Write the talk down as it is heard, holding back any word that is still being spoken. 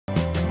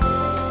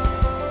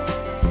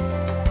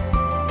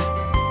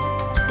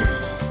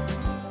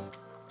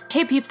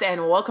Hey peeps,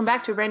 and welcome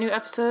back to a brand new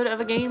episode of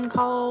a game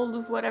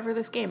called whatever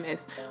this game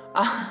is.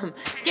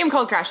 Game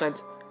called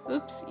Crashlands.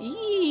 Oops.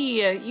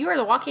 Yee, you are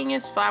the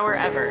walkingest flower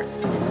ever.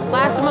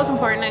 Last and most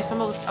important, I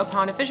stumbled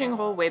upon a fishing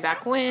hole way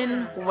back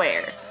when.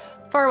 Where?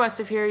 Far west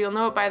of here. You'll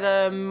know it by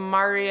the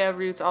Maria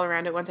roots all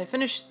around it. Once I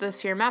finish this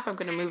here map, I'm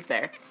going to move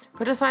there.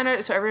 Put a sign on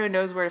it so everyone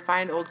knows where to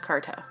find old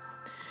Carta.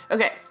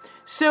 Okay,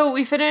 so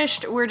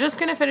we're just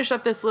going to finish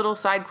up this little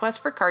side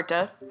quest for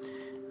Carta.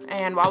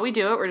 And while we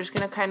do it, we're just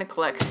going to kind of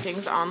collect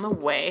things on the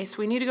way. So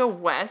we need to go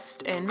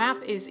west, and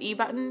map is E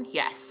button.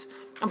 Yes.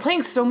 I'm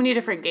playing so many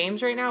different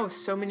games right now with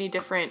so many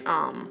different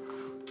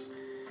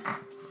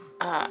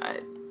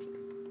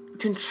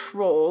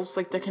controls.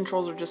 Like, the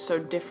controls are just so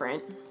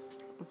different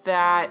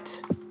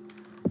that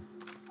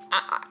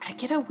I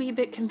get a wee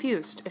bit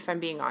confused, if I'm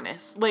being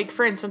honest. Like,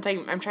 for instance,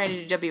 I'm trying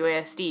to do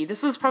WASD.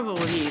 This is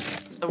probably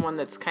the one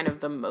that's kind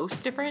of the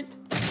most different.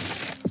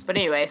 But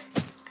anyways,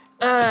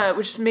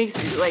 which makes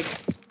me, like,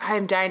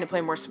 I'm dying to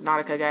play more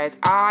Subnautica, guys.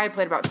 I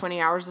played about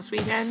 20 hours this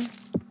weekend,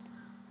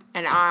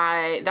 and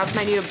that's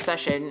my new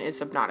obsession,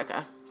 is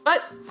Subnautica.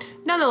 But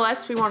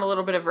nonetheless, we want a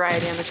little bit of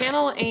variety on the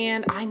channel,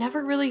 and I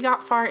never really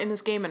got far in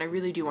this game, and I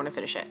really do want to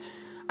finish it.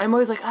 I'm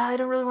always like, I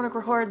don't really want to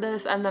record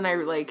this, and then I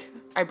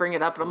bring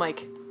it up, and I'm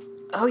like,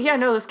 oh yeah,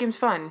 no, this game's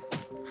fun.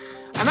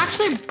 I'm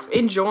actually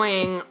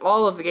enjoying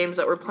all of the games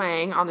that we're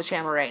playing on the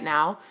channel right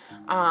now.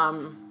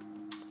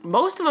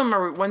 Most of them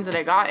are ones that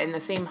I got in the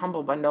same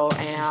Humble Bundle,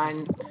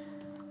 and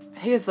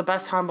I think it's the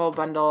best Humble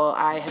Bundle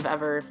I have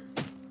ever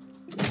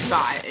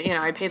got. You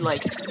know, I paid like,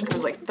 I think it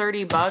was like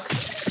 30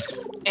 bucks,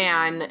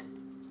 and,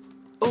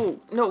 oh,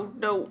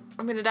 no,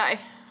 I'm gonna die.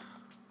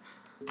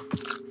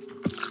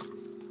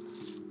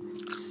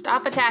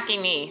 Stop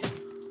attacking me.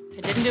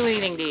 I didn't do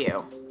anything to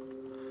you.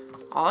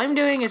 All I'm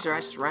doing is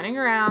just running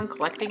around,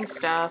 collecting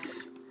stuff,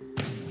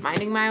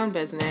 minding my own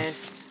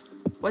business.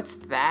 What's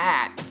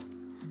that?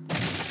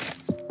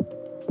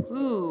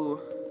 Ooh.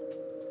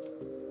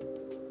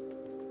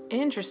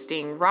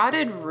 Interesting.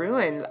 Rotted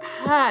ruins.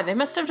 Ah, they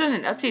must have done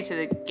an update to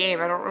the game.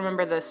 I don't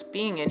remember this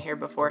being in here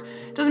before.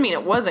 Doesn't mean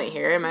it wasn't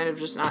here. I might have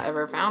just not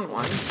ever found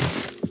one.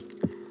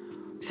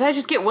 Did I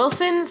just get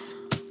Wilson's?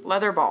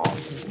 Leather ball.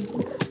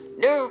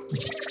 No.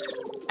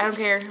 I don't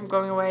care. I'm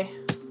going away.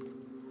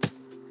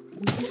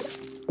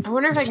 I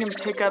wonder if I can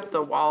pick up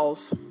the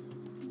walls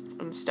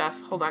and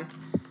stuff. Hold on.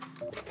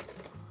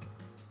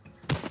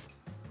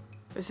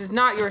 This is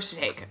not yours to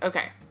take.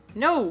 Okay.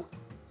 No.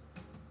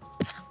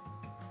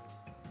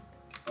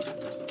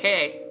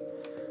 Okay.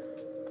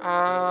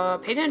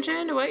 Pay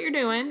attention to what you're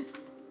doing.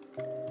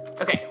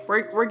 Okay,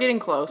 we're getting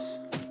close.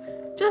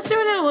 Just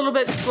doing it a little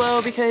bit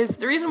slow, because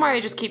the reason why I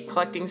just keep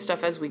collecting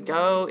stuff as we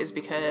go is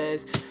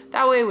because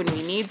that way when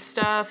we need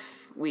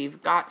stuff,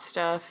 we've got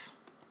stuff.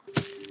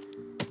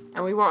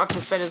 And we won't have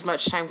to spend as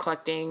much time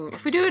collecting.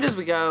 If we do it as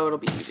we go, it'll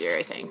be easier,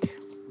 I think.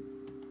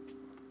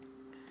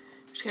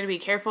 Just gotta be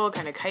careful,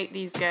 kind of kite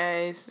these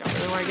guys. Don't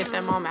really want to get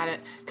them all mad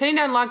at. Cutting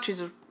down log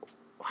trees is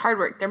hard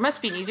work. There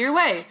must be an easier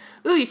way.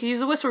 Ooh, you can use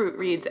the whistle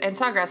reeds and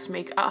sawgrass to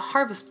make a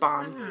harvest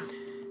bomb.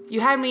 You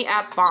had me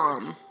at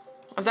bomb.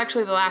 That was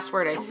actually the last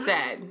word I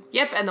said.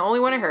 Yep, and the only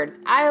one I heard.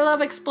 I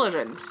love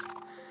explosions.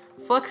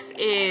 Flux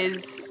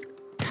is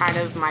kind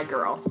of my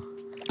girl.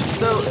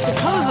 So,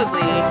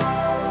 supposedly...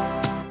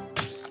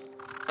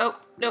 Oh,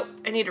 no,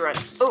 I need to run.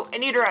 Oh, I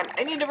need to run.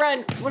 I need to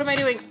run. What am I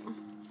doing?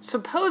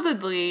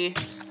 Supposedly,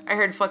 I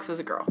heard Flux is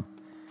a girl.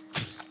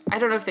 I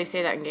don't know if they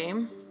say that in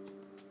game.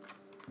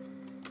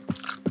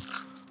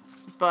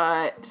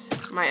 But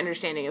my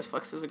understanding is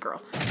Flux is a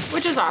girl,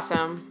 which is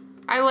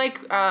awesome. I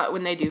like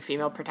when they do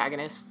female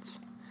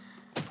protagonists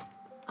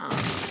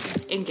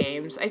in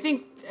games.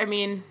 I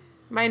mean,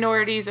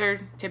 minorities are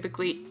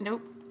typically,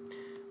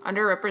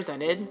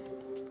 underrepresented.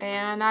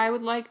 And I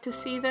would like to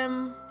see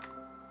them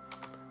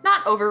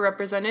not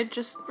overrepresented,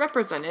 just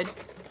represented.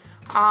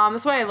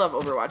 That's why I love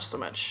Overwatch so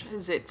much,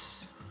 is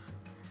it's,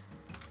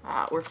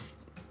 we're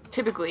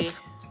typically,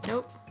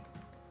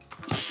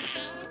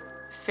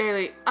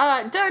 fairly,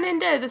 done and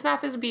dead. This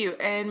map is a beaut,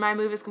 and my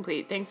move is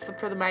complete. Thanks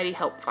for the mighty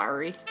help,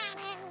 Flowery.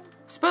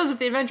 Suppose if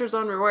the adventure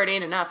zone reward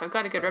ain't enough, I've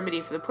got a good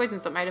remedy for the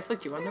poisons that might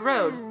afflict you on the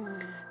road.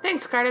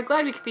 Thanks, Carta.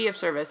 Glad we could be of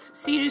service.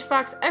 See, juice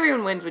box,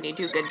 everyone wins when you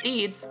do good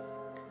deeds.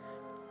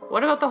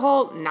 What about the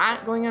whole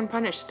not going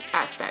unpunished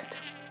aspect?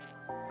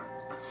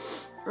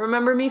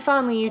 Remember me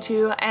fondly, you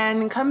two,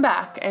 and come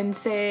back and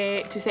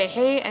say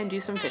hey and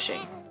do some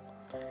fishing.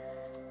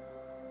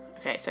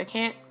 Okay, so I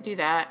can't do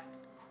that.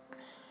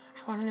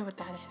 I want to know what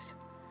that is.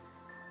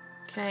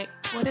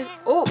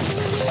 Oh!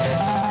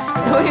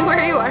 Knowing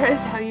where you are is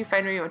how you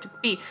find where you want to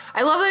be.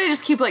 I love that I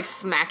just keep, like,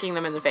 smacking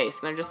them in the face,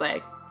 and they're just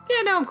like,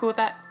 yeah, no, I'm cool with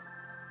that.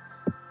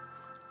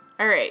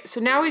 Alright, so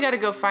now we gotta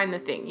go find the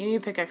thing. You need a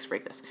pickaxe to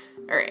break this.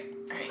 Alright,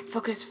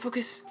 focus,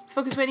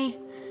 Winnie.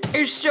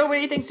 There's so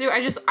many things to do.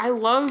 I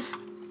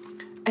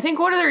think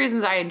one of the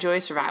reasons I enjoy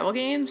survival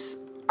games,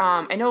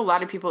 I know a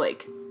lot of people,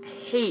 like,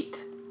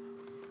 hate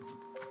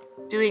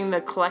doing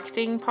the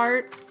collecting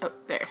part. Oh,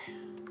 there.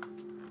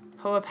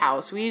 Poa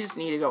House. We just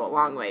need to go a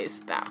long ways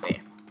that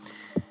way.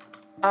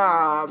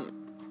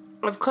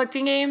 of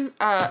collecting game.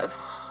 What am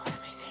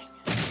I saying?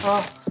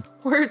 Oh,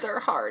 words are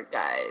hard,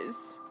 guys.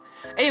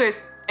 Anyways,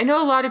 I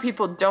know a lot of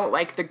people don't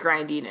like the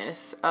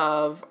grindiness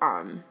of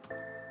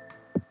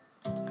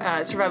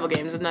survival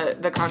games and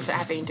the constant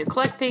having to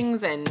collect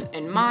things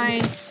and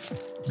mine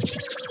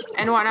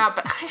and whatnot,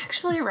 but I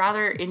actually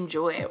rather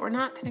enjoy it. We're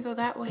not gonna go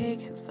that way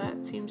because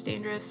that seems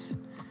dangerous.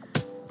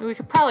 We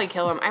could probably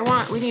kill him.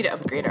 We need to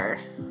upgrade our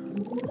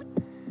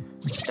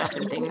stuff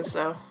and things,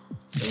 so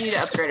we need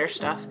to upgrade our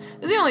stuff.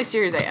 This is the only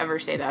series I ever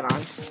say that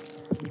on.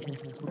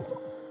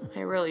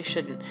 I really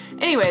shouldn't.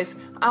 Anyways,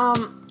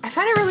 I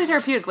find it really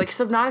therapeutic. Like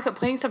Subnautica,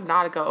 playing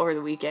Subnautica over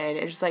the weekend,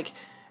 it's just like,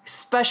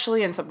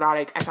 especially in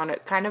Subnautica, I found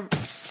it kind of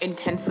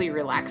intensely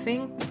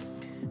relaxing.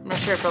 I'm not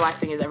sure if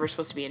relaxing is ever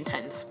supposed to be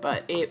intense,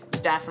 but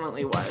it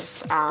definitely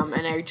was.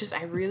 And I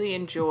really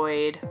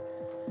enjoyed.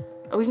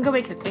 Oh, we can go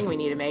make the thing we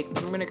need to make,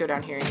 but I'm gonna go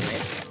down here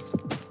anyways.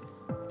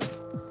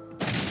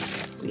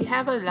 We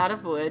have a lot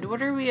of wood.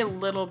 What are we a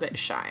little bit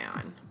shy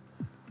on?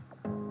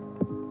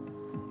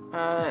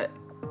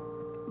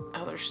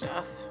 Other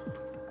stuff.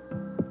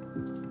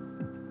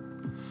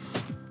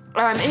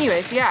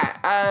 Anyways,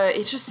 yeah,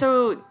 it's just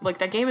so, like,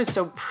 that game is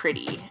so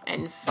pretty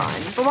and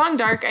fun. The Long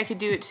Dark, I could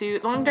do it too.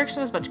 The Long Dark's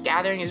not as much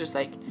gathering, it's just,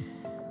 like,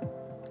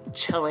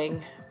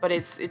 chilling, but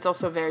it's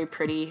also very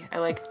pretty. I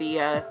like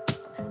the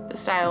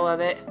style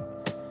of it.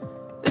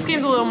 This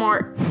game's a little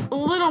more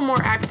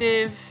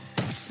active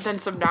than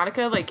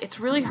Subnautica. Like, it's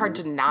really hard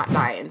to not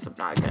die in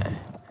Subnautica.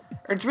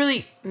 Or it's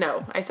really,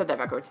 no, I said that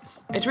backwards.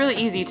 It's really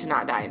easy to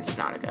not die in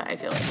Subnautica, I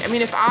feel like. I mean,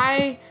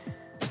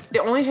 the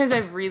only times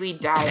I've really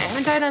died, I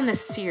haven't died on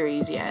this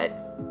series yet,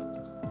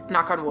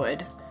 knock on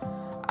wood,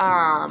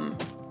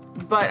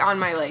 but on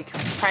my, like,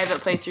 private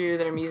playthrough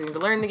that I'm using to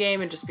learn the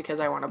game, and just because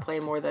I want to play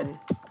more than,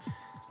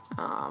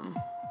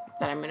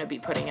 that I'm going to be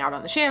putting out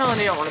on the channel, and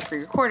I don't want to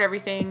pre-record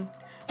everything.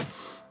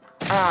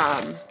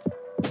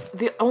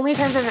 The only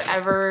times I've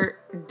ever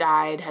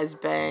died has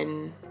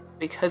been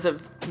because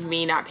of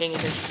me not paying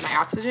attention to my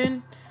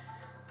oxygen.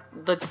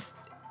 That's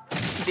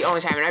the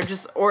only time,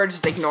 and or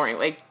just ignoring.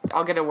 Like,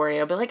 I'll get a worry,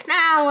 I'll be like, no,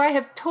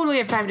 I totally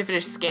have time to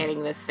finish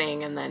scanning this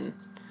thing, and then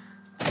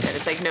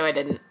it's like, no, I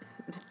didn't.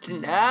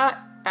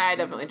 I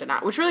definitely did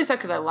not, which really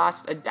sucked because I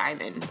lost a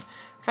diamond.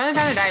 I finally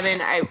found a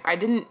diamond. I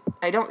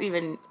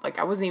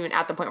wasn't even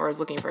at the point where I was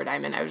looking for a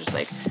diamond. I was just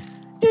like,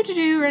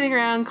 running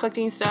around,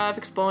 collecting stuff,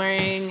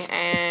 exploring,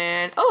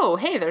 and oh,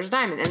 hey, there's a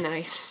diamond. And then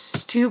I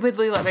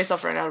stupidly let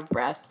myself run out of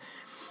breath,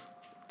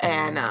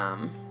 and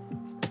I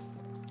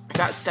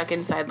got stuck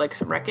inside, like,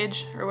 some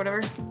wreckage or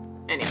whatever.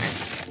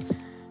 Anyways,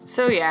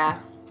 so yeah,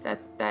 that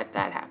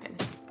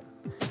happened.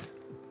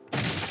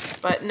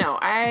 But no,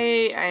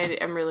 I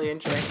am really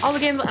enjoying all the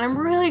games, and I'm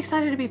really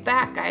excited to be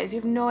back, guys. You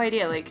have no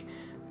idea. Like,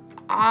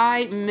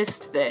 I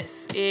missed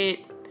this.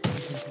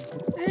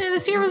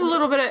 This year was a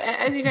little bit,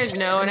 as you guys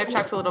know, and I've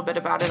talked a little bit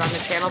about it on the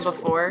channel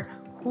before.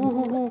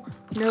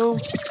 No.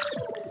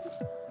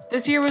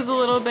 This year was a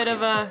little bit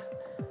of a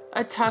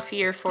tough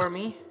year for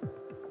me.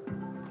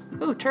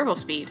 Ooh, turbo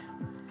speed.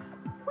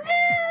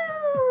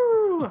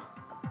 Woo!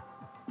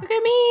 Look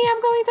at me,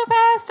 I'm going so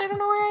fast. I don't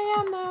know where I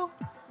am, though.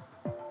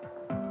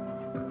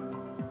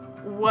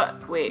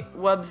 What? Wait,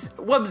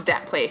 Wub's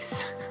that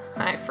place.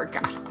 I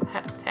forgot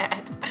about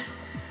that.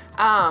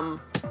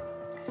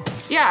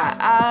 Yeah,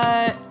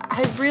 I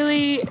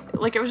really,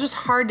 like, it was just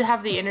hard to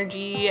have the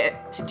energy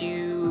to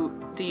do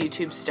the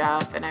YouTube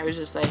stuff, and I was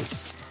just, like,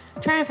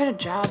 trying to find a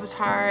job was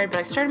hard, but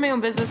I started my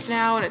own business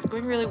now, and it's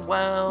going really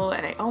well,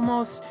 and I'm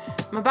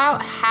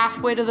about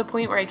halfway to the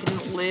point where I can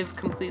live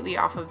completely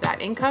off of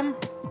that income,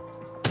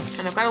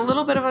 and I've got a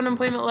little bit of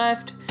unemployment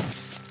left,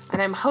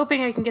 and I'm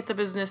hoping I can get the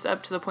business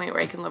up to the point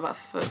where I can live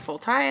off of it full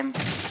time.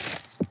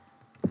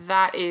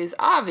 That is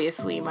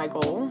obviously my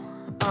goal.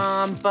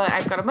 But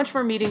I've got a bunch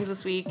more meetings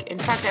this week. In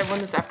fact, I have one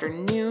this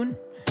afternoon,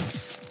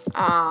 which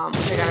I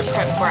gotta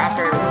prep for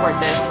after I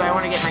record this, but I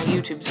want to get my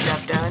YouTube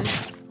stuff done.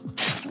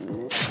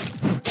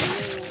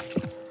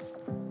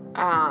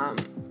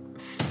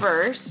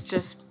 First,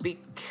 just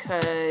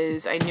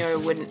because I knew I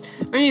wouldn't,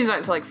 my meeting's not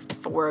until like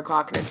 4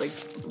 o'clock, and it's like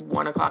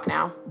 1 o'clock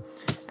now,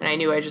 and I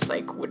knew I just,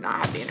 like, would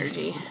not have the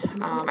energy.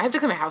 I have to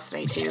clean my house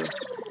tonight, too.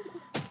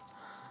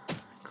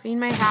 Clean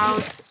my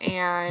house,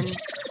 and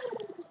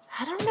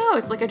I don't know,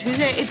 it's like a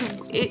Tuesday.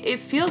 It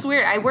feels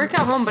weird. I work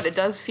at home, but it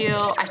does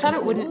feel, I thought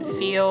it wouldn't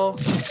feel,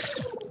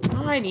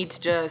 oh, I need to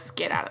just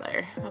get out of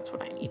there. That's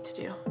what I need to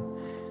do.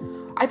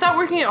 I thought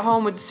working at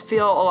home would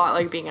feel a lot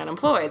like being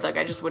unemployed. Like,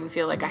 I just wouldn't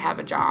feel like I have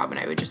a job, and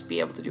I would just be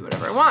able to do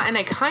whatever I want, and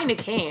I kind of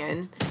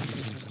can,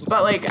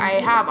 but, like, I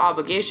have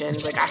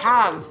obligations. Like,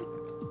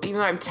 even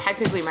though I'm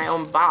technically my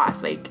own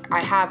boss, like,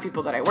 I have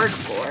people that I work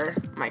for,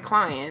 my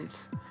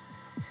clients,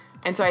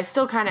 and so I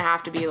still kind of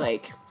have to be,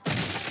 like,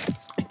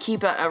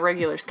 keep a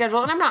regular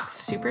schedule, and I'm not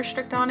super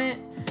strict on it.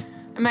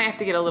 I might have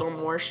to get a little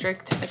more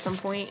strict at some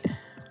point.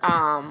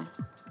 But,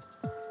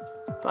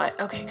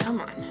 okay,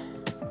 come on.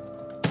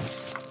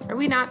 Are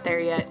we not there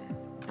yet?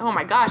 Oh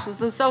my gosh,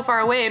 this is so far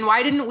away, and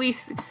why didn't we,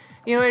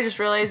 you know, I just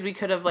realized we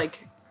could have,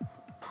 like,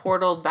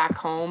 portaled back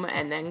home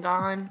and then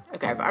gone.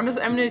 Okay, but I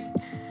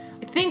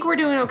think we're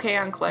doing okay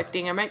on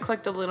collecting. I might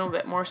collect a little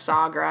bit more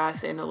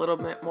sawgrass and a little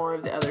bit more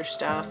of the other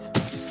stuff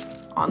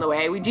on the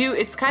way.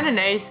 It's kind of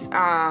nice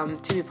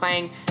to be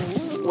playing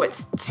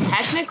what's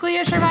technically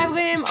a survival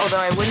game, although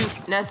I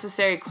wouldn't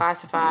necessarily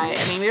classify.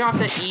 I mean, we don't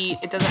have to eat.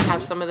 It doesn't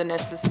have some of the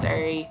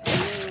necessary,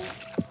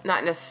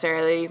 not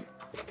necessarily.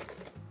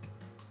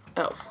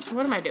 Oh,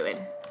 what am I doing?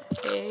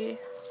 Okay.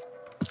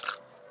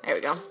 There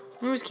we go.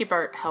 Let me just keep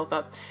our health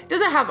up. It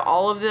doesn't have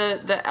all of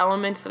the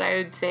elements that I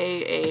would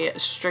say a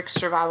strict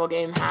survival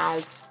game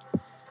has.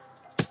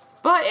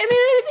 But, I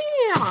mean,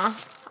 yeah,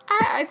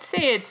 I'd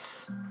say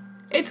it's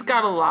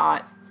got a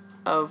lot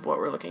of what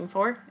we're looking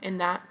for in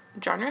that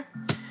genre.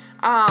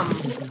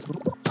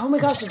 Oh my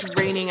gosh, it's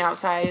raining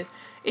outside.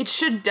 It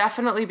should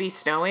definitely be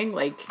snowing,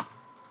 like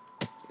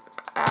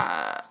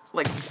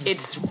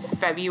it's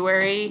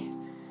February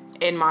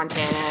in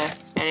Montana,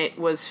 and it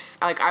was,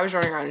 like, I was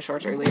running around in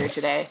shorts earlier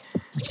today.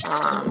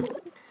 And,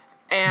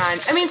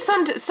 I mean,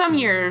 some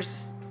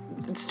years,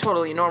 it's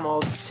totally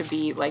normal to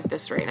be like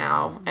this right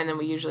now, and then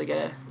we usually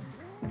get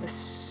a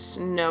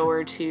snow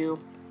or two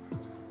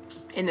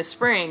in the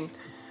spring,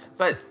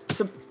 but,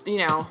 you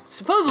know,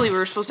 supposedly we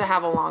were supposed to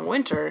have a long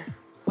winter.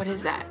 What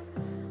is that?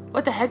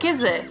 What the heck is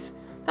this?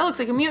 That looks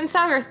like a mutant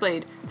sawgrass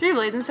blade. 3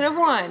 blades instead of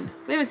 1.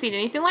 We haven't seen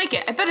anything like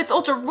it. I bet it's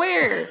ultra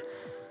rare.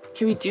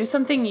 Can we do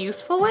something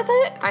useful with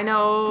it? I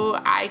know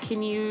I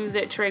can use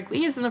it to rake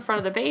leaves in the front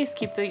of the base,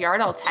 keep the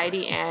yard all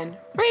tidy, and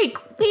rake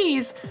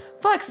leaves.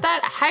 Flux,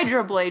 that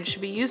Hydra blade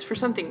should be used for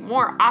something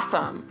more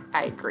awesome.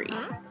 I agree.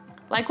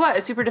 Like what?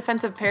 A super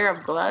defensive pair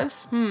of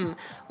gloves?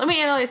 Let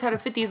me analyze how to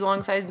fit these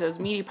alongside those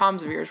meaty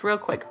palms of yours real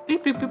quick.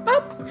 Beep, beep, beep,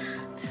 boop.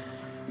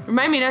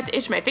 Remind me not to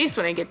itch my face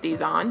when I get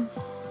these on.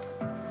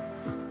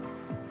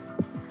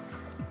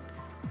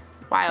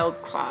 Wild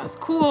claws.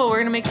 Cool, we're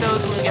gonna make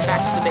those when we get back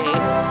to the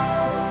base.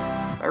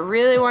 I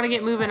really want to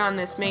get moving on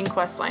this main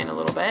quest line a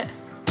little bit.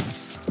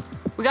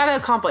 We gotta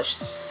accomplish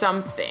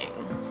something,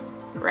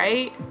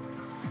 right?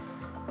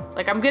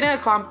 Like, I'm gonna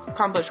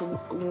accomplish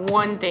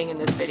one thing in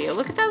this video.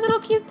 Look at that little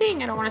cute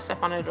thing. I don't want to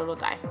step on it, it'll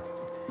die.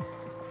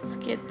 Let's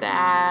get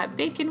that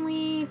bacon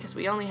weed, because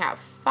we only have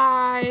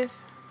 5,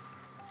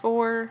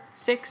 4,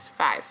 6,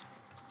 5.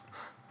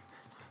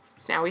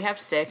 So now we have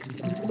 6.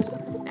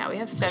 Now we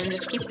have 7.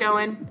 Just keep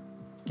going.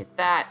 Get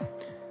that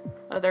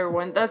other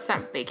one. That's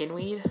not bacon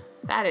weed.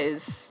 That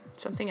is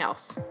something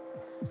else.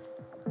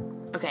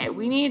 Okay,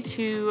 we need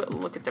to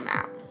look at the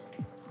map.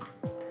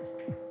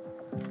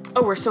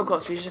 Oh, we're so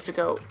close. We just have to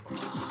go.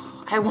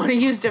 I want to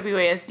use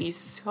WASD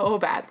so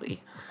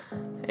badly.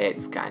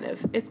 It's kind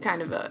of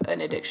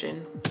an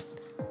addiction.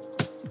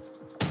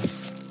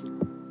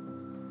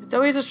 It's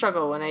always a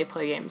struggle when I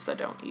play games that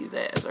don't use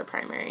it as our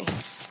primary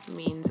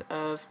means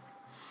of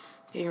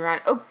getting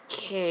around.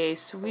 Okay,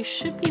 so we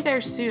should be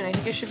there soon. I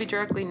think it should be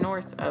directly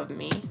north of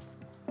me.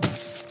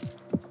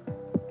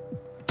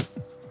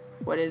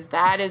 What is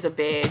that? Is a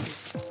big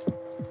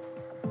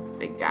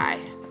guy.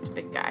 That's a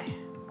big guy.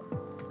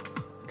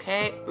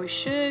 Okay, we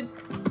should.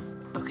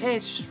 Okay,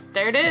 it's just,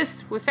 there it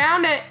is. We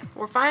found it.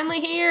 We're finally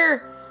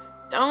here.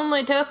 It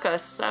only took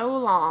us so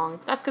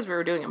long. That's because we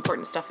were doing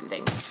important stuff and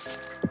things.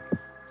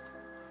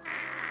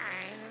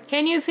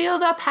 Can you feel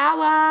the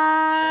power?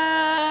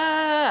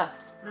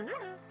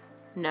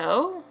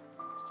 No?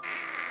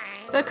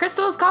 The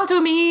crystals call to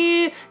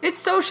me. It's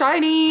so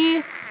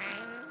shiny.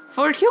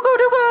 For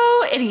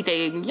Hewgodooko,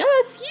 anything.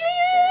 Yes,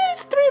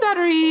 yes. 3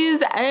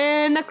 batteries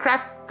and the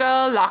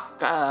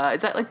crack-a-locka.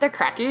 Is that like the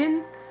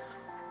Kraken?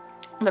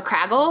 The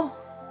Craggle?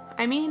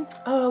 I mean.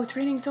 Oh, it's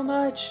raining so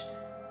much.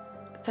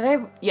 Did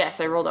I?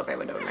 Yes, I rolled up my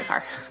window in my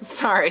car.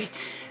 Sorry.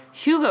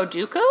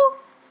 Hewgodooko?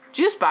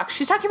 Juice box.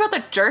 She's talking about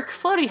the jerk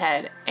floaty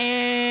head.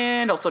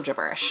 And also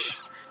gibberish.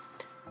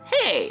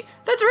 Hey,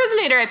 that's a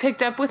resonator I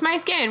picked up with my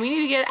scan. We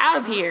need to get out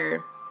of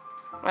here.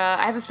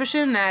 I have a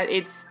suspicion that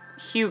it's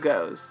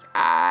Hugo's.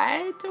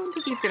 I don't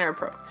think he's gonna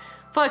approach.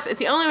 Flux, it's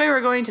the only way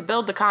we're going to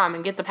build the comm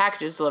and get the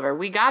packages delivered.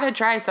 We gotta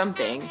try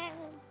something.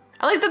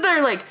 I like that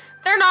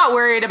they're not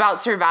worried about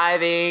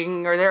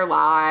surviving or their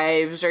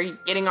lives or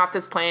getting off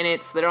this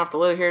planet so they don't have to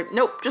live here.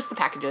 Nope, just the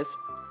packages.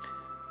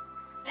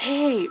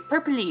 Hey,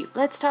 Purpley,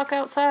 let's talk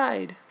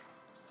outside.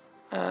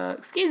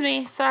 Excuse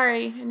me,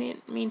 sorry, I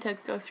didn't mean to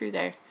go through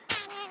there.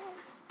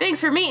 Thanks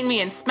for meeting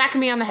me and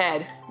smacking me on the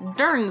head.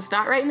 Dern's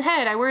not right in the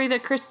head. I worry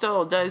that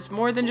Crystal does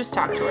more than just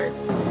talk to her.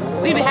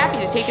 We'd be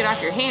happy to take it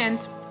off your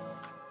hands,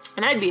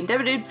 and I'd be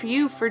indebted for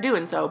you for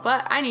doing so,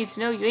 but I need to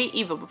know you ain't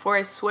evil before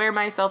I swear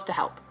myself to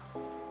help.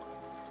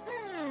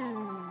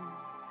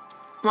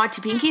 Want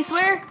to pinky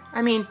swear?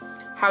 I mean,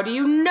 how do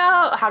you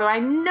know? How do I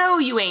know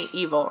you ain't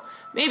evil?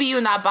 Maybe you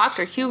and that box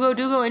are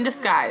Hewgodooko in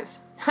disguise.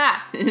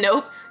 Ha!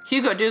 Nope.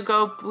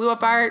 Hewgodooko blew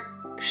up our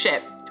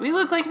ship. Do we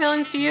look like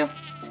villains to you?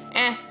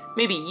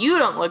 Maybe you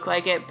don't look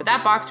like it, but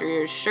that box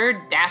is sure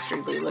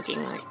dastardly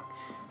looking like.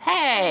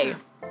 Hey!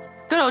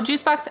 Good old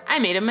juice box, I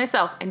made him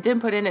myself and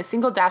didn't put in a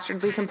single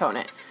dastardly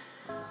component.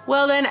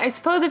 Well then, I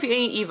suppose if you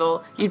ain't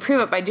evil, you'd prove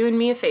it by doing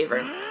me a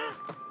favor.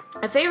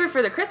 A favor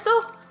for the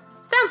crystal?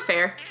 Sounds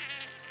fair.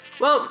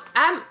 Well,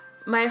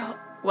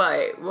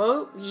 wait,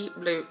 whoa, beep,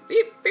 bloop,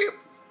 beep, boop.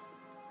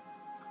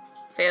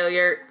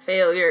 Failure,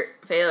 failure,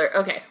 failure.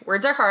 Okay,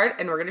 words are hard,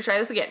 and we're gonna try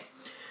this again.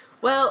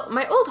 Well,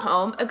 my old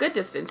home, a good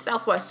distance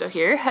southwest of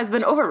here, has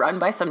been overrun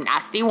by some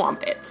nasty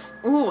wompits.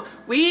 Ooh,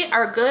 we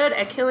are good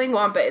at killing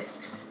wompits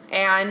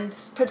and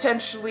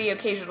potentially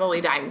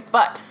occasionally dying,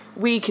 but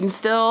we can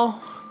still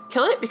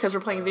kill it because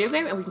we're playing a video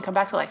game and we can come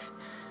back to life.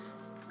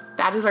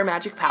 That is our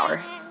magic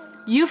power.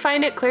 You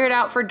find it, clear it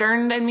out for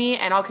Dern and me,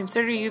 and I'll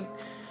consider you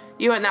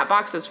in that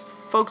box as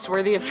folks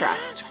worthy of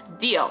trust.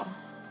 Deal.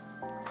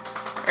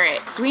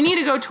 Alright, so we need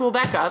to go tool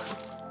back up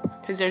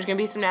because there's gonna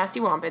be some nasty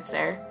wompits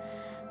there.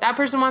 That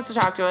person wants to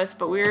talk to us,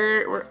 but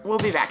we'll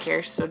be back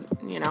here, so,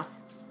 you know.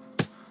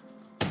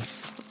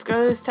 Let's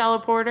go to this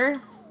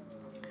teleporter.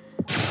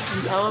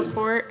 And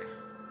teleport.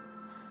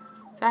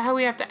 Is that how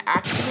we have to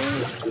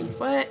activate?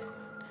 What?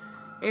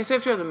 I guess we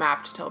have to go to the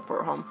map to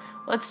teleport home.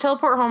 Let's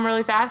teleport home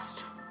really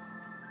fast.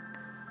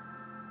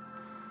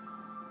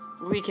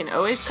 We can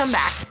always come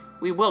back.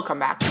 We will come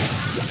back.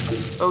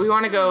 But we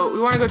want to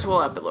go tool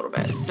up a little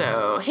bit.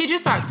 So, hey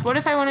Juicebox, what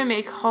if I want to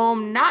make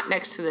home not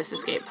next to this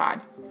escape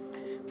pod?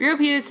 Bureau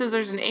Peter says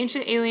there's an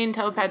ancient alien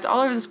telepaths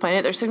all over this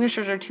planet. Their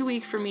signatures are too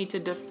weak for me to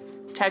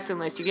detect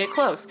unless you get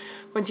close.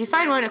 Once you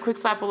find one, a quick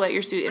slap will let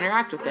your suit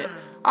interact with it.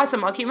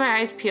 Awesome, I'll keep my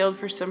eyes peeled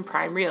for some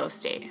prime real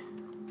estate.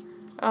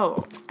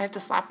 Oh, I have to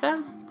slap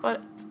them?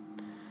 What?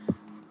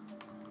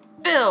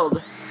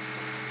 Build!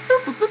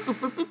 Boop, boop, boop,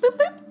 boop, boop, boop,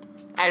 boop.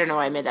 I don't know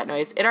why I made that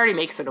noise. It already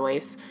makes a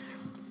noise.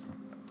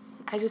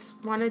 I just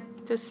wanted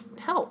to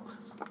help.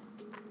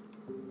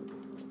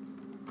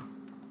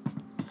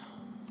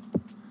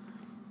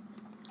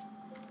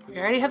 We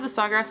already have the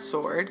Sawgrass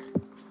Sword.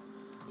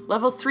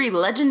 Level 3,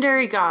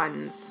 Legendary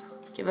Guns.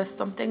 Give us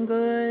something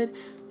good.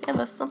 Give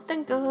us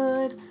something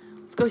good.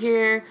 Let's go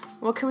here.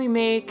 What can we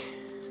make?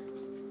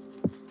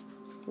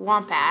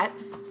 Wompat.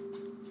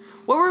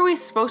 What were we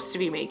supposed to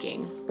be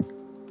making?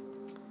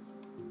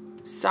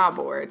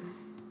 Sawboard.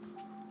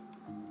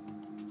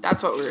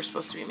 That's what we were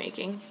supposed to be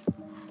making.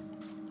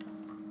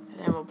 And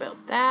then we'll build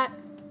that.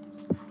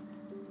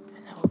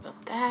 And then we'll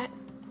build that.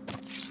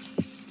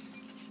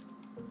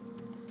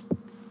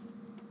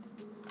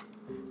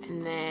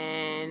 And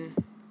then,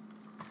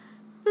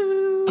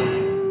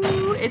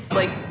 ooh, it's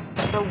like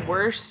the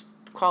worst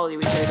quality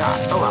we could have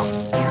got. Oh well.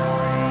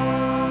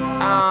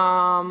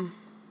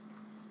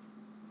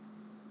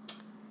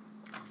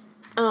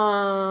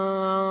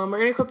 We're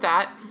gonna equip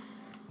that.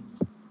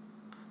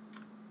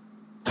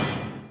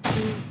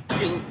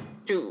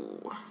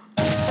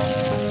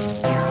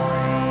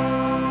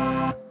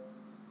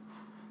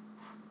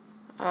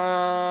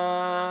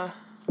 We're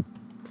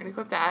gonna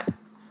equip that.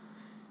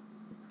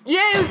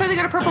 Yay, we finally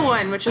got a purple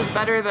one, which is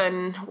better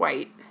than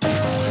white.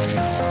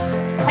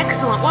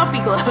 Excellent,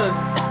 Wompy gloves.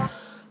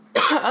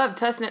 Of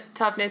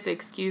toughness,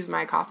 excuse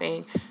my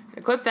coughing.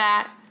 Equip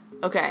that.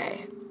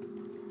 Okay.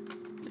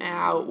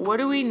 Now, what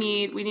do we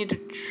need? We need to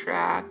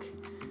track.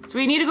 So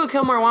we need to go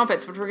kill more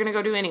wompits, which we're gonna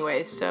go do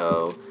anyway.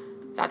 So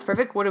that's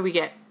perfect. What do we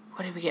get?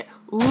 What did we get?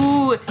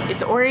 Ooh,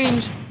 it's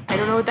orange. I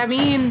don't know what that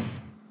means.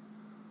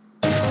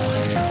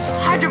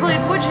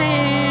 Hydroblade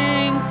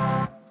Woodchings.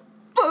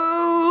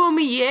 Boom,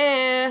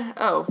 yeah.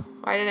 Oh,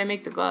 why did I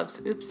make the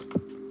gloves? Oops.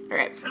 All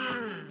right.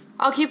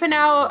 I'll keep an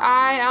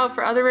eye out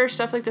for other rare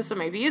stuff like this that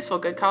might be useful.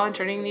 Good call on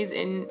turning these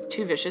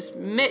into vicious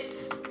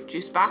mitts.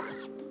 Juice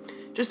box.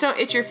 Just don't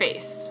itch your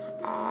face.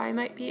 I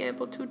might be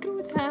able to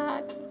do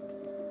that.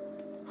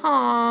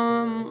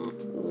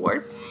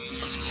 Warp.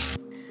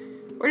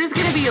 We're just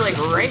gonna be like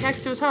right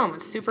next to his home.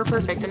 It's super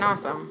perfect and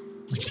awesome.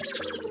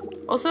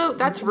 Also,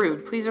 that's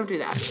rude. Please don't do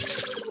that.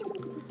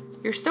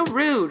 You're so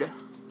rude.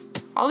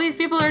 All these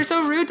people are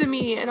so rude to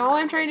me, and all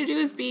I'm trying to do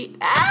is be.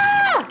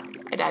 Ah!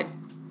 I died.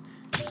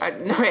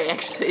 No, I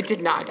actually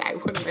did not die.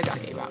 What am I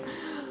talking about?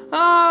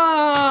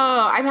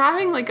 Oh, I'm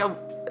having like a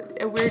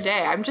weird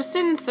day. I'm just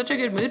in such a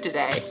good mood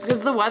today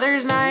because the weather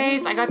is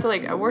nice. I got to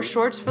I wore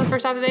shorts for the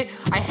first half of the day.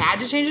 I had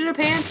to change into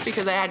pants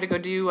because I had to go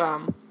do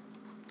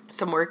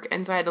some work,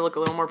 and so I had to look a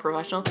little more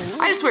professional.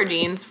 I just wear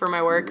jeans for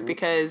my work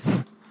because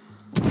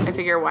I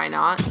figure why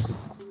not?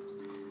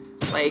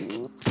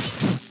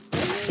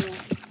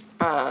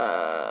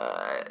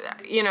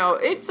 You know,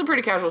 it's a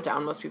pretty casual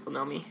town. Most people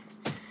know me.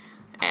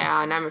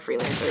 And I'm a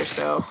freelancer,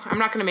 so I'm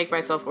not going to make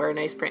myself wear a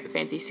nice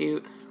fancy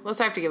suit.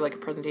 Unless I have to give like a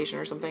presentation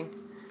or something.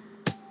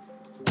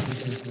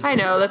 I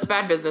know, that's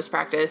bad business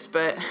practice,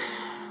 but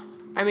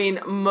I mean,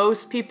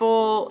 most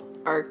people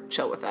are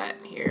chill with that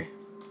here.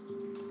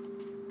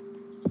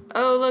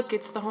 Oh, look,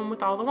 it's the home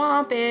with all the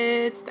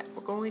wompits that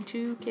we're going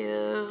to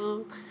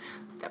kill.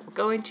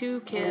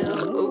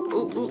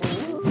 Oh.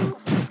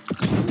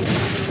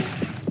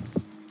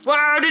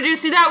 Wow, did you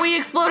see that? We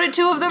exploded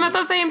 2 of them at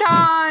the same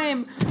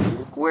time.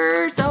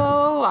 We're so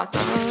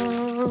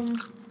awesome.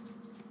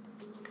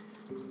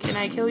 Can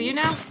I kill you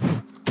now?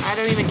 I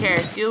don't even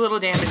care. Do a little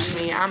damage to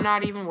me. I'm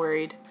not even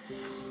worried.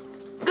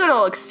 Good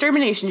old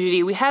extermination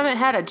duty. We haven't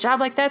had a job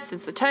like that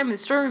since the time of the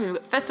storm we got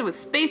infested with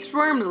space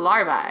worm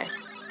larvae.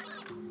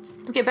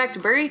 Let's get back to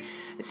Bury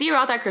and see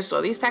about that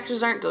crystal. These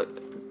packages aren't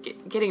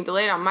getting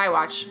delayed on my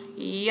watch.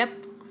 Yep.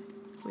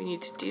 We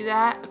need to do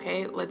that.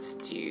 Okay, let's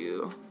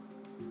do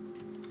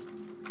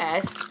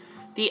S.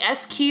 The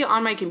S key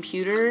on my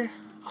computer.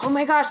 Oh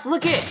my gosh,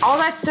 look at all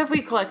that stuff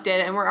we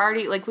collected, and we're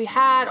already, like, we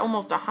had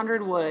almost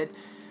 100 wood,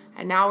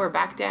 and now we're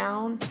back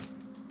down.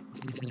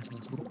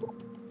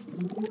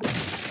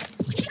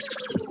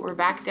 We're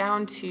back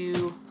down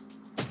to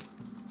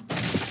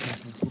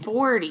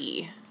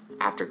 40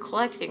 after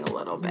collecting a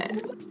little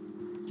bit.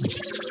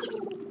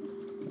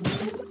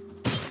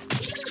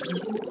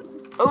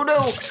 Oh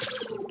no!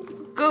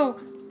 Go!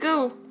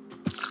 Go!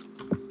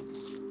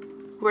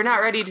 We're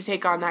not ready to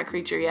take on that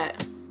creature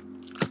yet.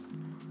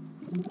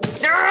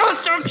 No!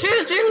 Stop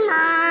chasing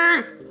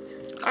me!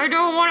 I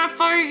don't want to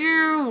fight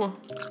you!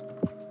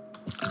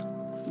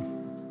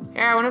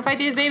 Here, I want to fight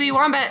these baby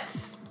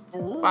wombats.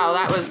 Wow,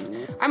 that was...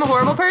 I'm a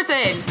horrible person.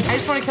 I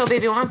just want to kill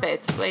baby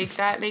wombats. Like,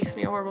 that makes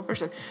me a horrible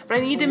person. But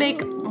I need to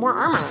make more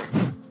armor.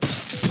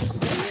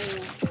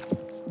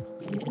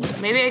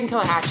 Maybe I can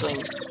kill a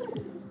hatchling.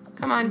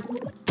 Come on.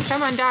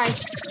 Come on, die.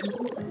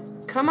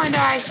 Come on,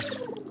 die.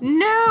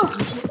 No!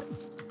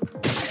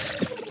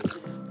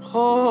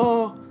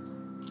 Oh.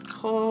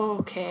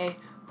 Okay.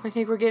 I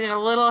think we're getting a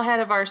little ahead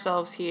of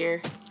ourselves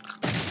here.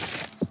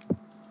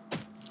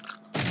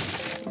 I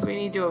think we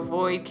need to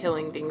avoid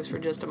killing things for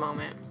just a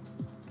moment.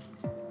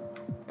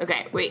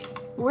 Okay, wait.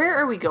 Where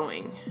are we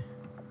going?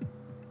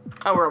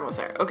 Oh, we're almost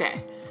there.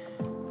 Okay.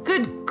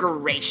 Good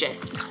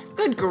gracious.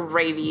 Good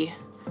gravy.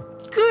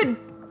 Good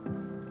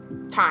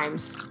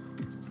times.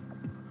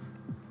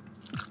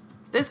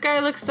 This guy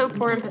looks so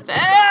poor and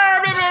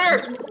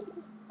pathetic.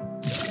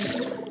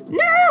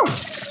 No!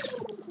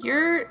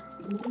 You're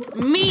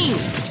mean.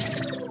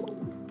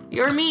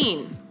 You're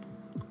mean.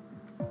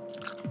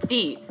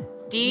 D,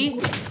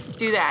 do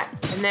that.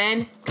 And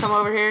then come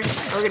over here.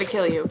 We're gonna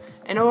kill you.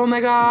 And oh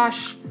my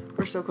gosh,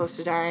 we're so close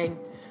to dying.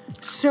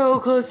 So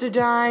close to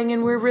dying,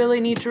 and we really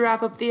need to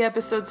wrap up the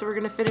episode, so we're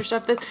gonna finish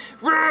up this.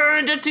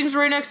 That thing's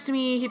right next to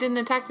me. He didn't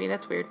attack me.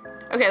 That's weird.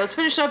 Okay, let's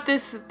finish up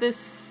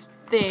this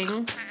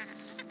thing.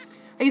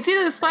 I can see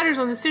the splatters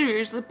on the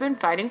studios that have been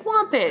fighting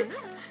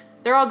wompits.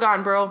 They're all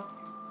gone, bro.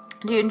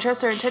 Do you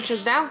entrust our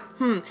intentions now?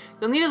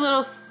 You'll need a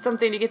little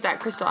something to get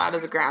that crystal out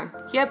of the ground.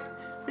 Yep,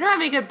 we don't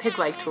have any good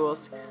pig-like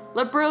tools.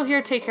 Let Brill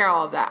here take care of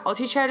all of that. I'll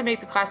teach you how to make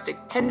the classic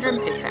tendrum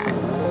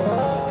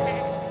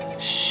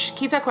pickaxe. Shh,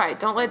 keep that quiet.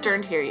 Don't let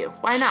Dern hear you.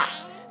 Why not?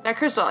 That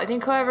crystal, I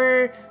think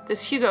whoever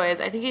this Hugo is,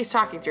 I think he's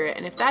talking through it.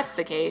 And if that's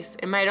the case,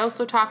 it might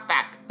also talk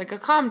back, like a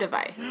comm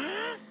device.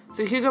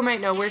 So Hugo might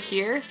know we're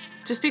here.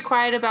 Just be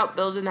quiet about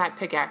building that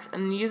pickaxe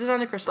and use it on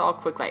the crystal all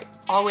quick light,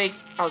 all the way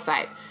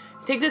outside.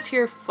 Take this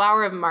here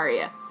flower of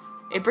Maria.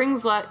 It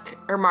brings luck,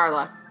 or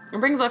Marla. It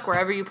brings luck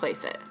wherever you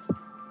place it.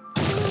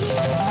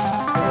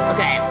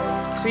 Okay,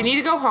 so we need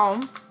to go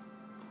home.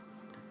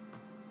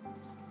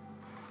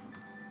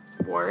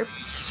 Warp.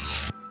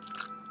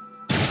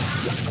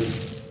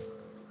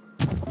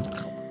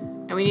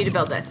 And we need to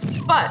build this.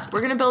 But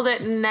we're gonna build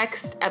it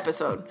next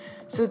episode.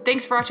 So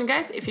thanks for watching,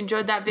 guys. If you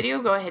enjoyed that video,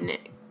 go ahead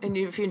and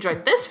if you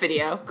enjoyed this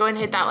video, go ahead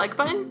and hit that like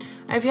button.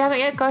 And if you haven't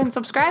yet, go ahead and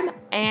subscribe.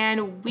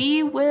 And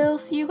we will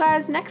see you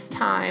guys next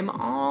time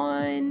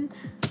on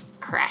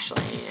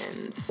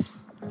Crashlands.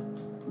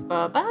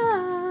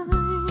 Bye-bye.